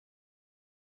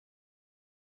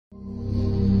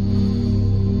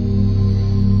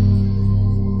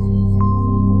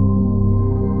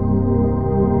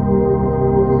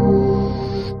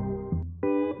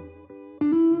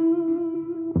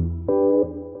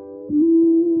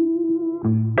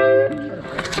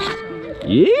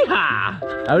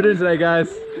Yeehaw! How we doing today,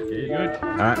 guys? Yeah, good.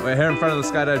 Alright, we're here in front of the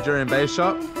Skydive Jurien base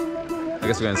shop. I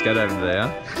guess we're going skydiving today,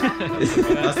 huh?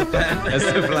 That's the plan. That's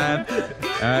the plan.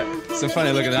 Alright, some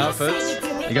funny looking outfits.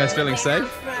 You guys feeling safe?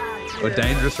 Or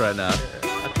dangerous right now?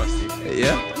 I trust you.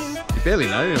 Yeah? You barely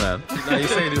know me, man. No, you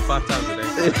say you do 5 times a day.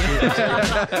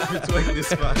 It's working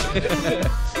this far.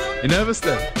 You nervous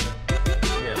then?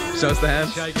 Yeah. Show us the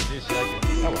hands. Shaking.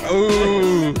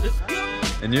 Ooh!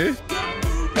 And you?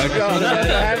 Okay, show us the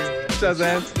hands. Show us the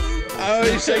hands. Oh,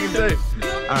 you're shaking too.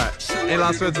 Alright, any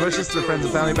last words of wishes to the friends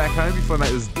and family back home before we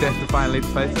make this death-defying leap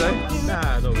of faith today?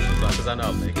 Nah, no wishes, because I know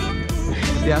I'll make it.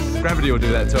 Yeah, gravity will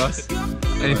do that to us.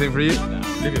 Anything for you?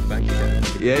 Leave your bank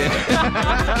account. Yeah.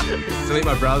 Delete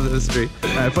my browser history.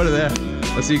 Alright, put it there.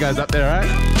 I'll see you guys up there, alright?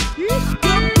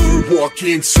 Walk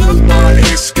into my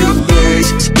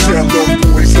Escalade, tell them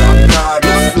boys I'm not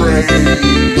afraid.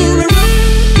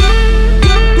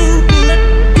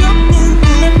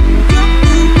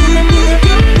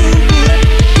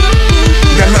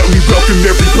 Now let me welcome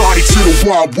everybody to the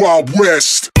Wild Wild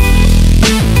West.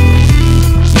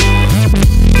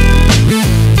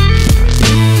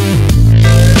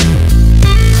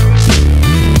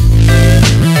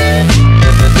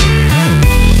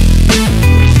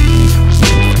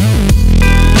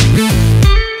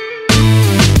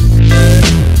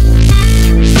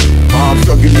 I'm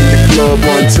thugging in the club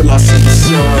until I see the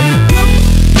sun.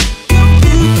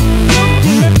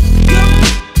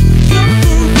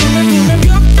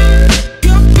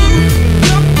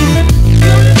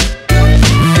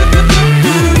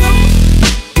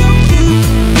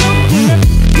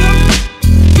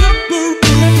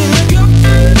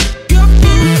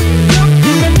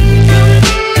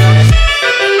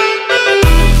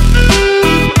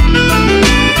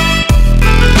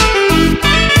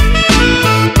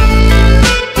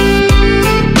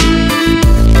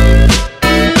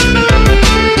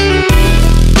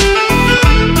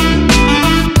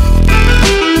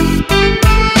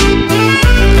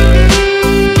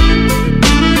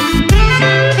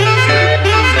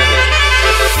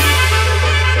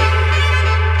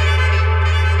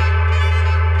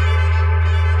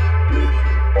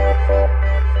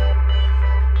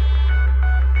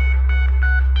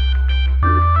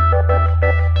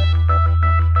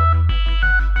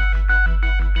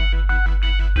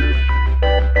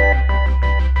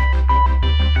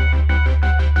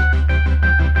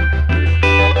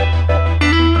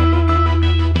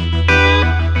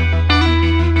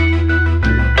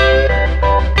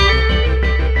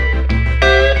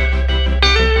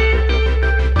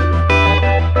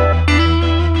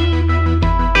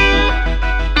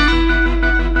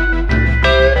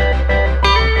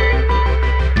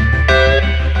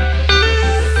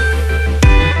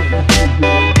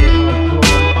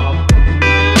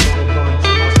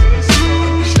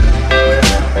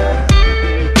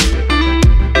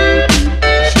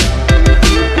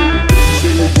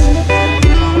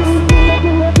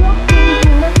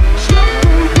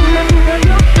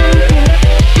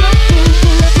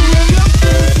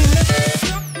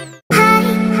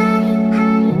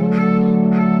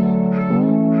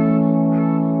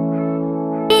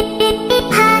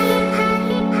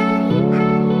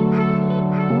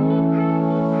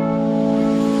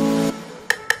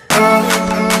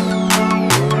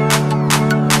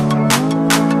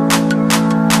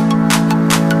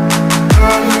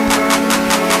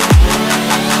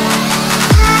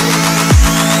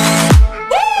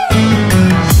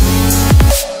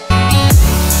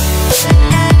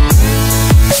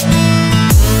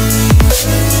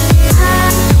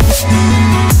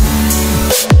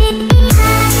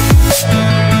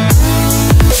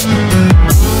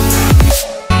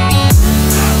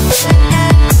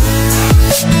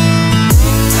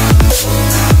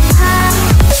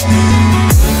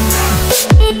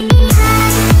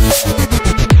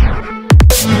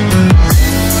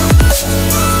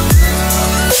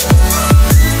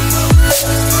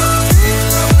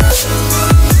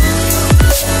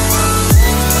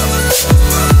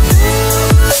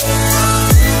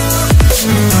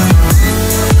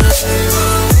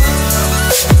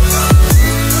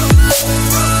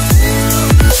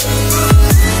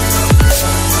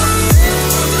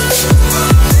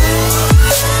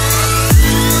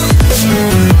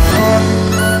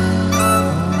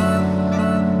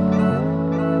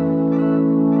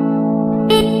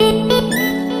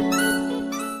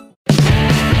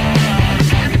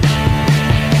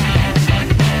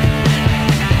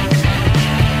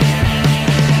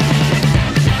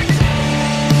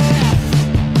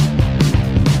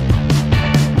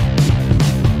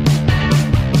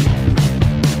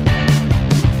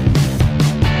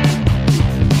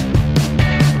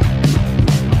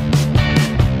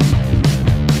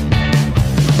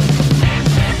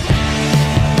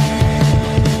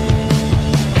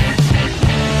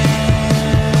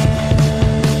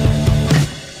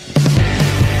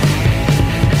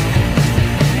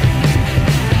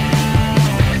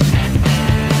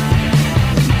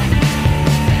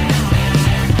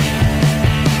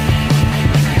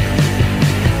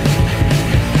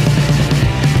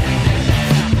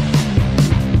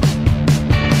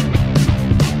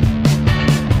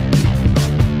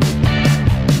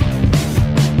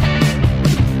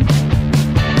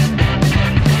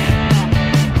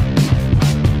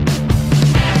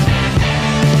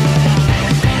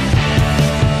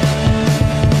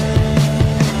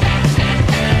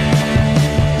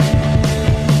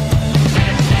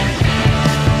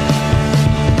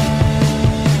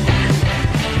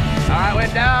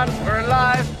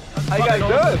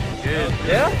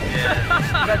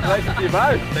 Congratulations to you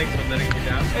both. Thanks for letting me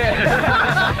down.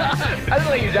 I didn't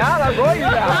let you down, I brought you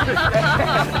down.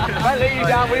 If I let you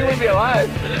down, we wouldn't be alive.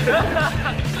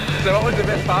 So what was the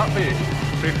best part for you?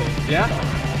 People. Yeah?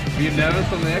 Were you nervous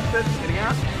on the exit, getting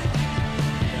out?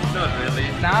 Not really.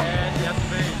 Nah? You have to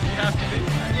be. You have to be.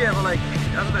 Yeah, but like,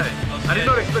 I don't know. I did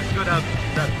not expect to go down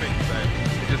that quick, so.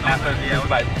 It just happened. Yeah,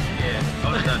 I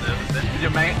was that nervous then. Did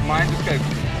your mind just go,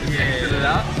 exit it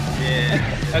out? Yeah.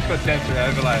 That's what sensory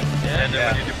overload. Yeah, and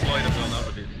then when you deploy it, well, that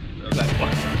would be. Like,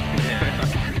 what? Yeah.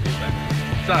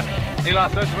 So, any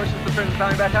last words of wishes to friends and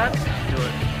family back home? Do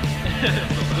it.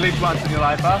 At least once in your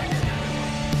life, huh?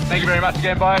 Thank you very much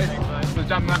again, boys, for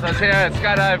jumping with us here at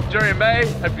Skydive Jurien Bay.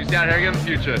 Hope you see you out here again in the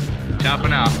future. Ciao for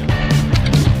now.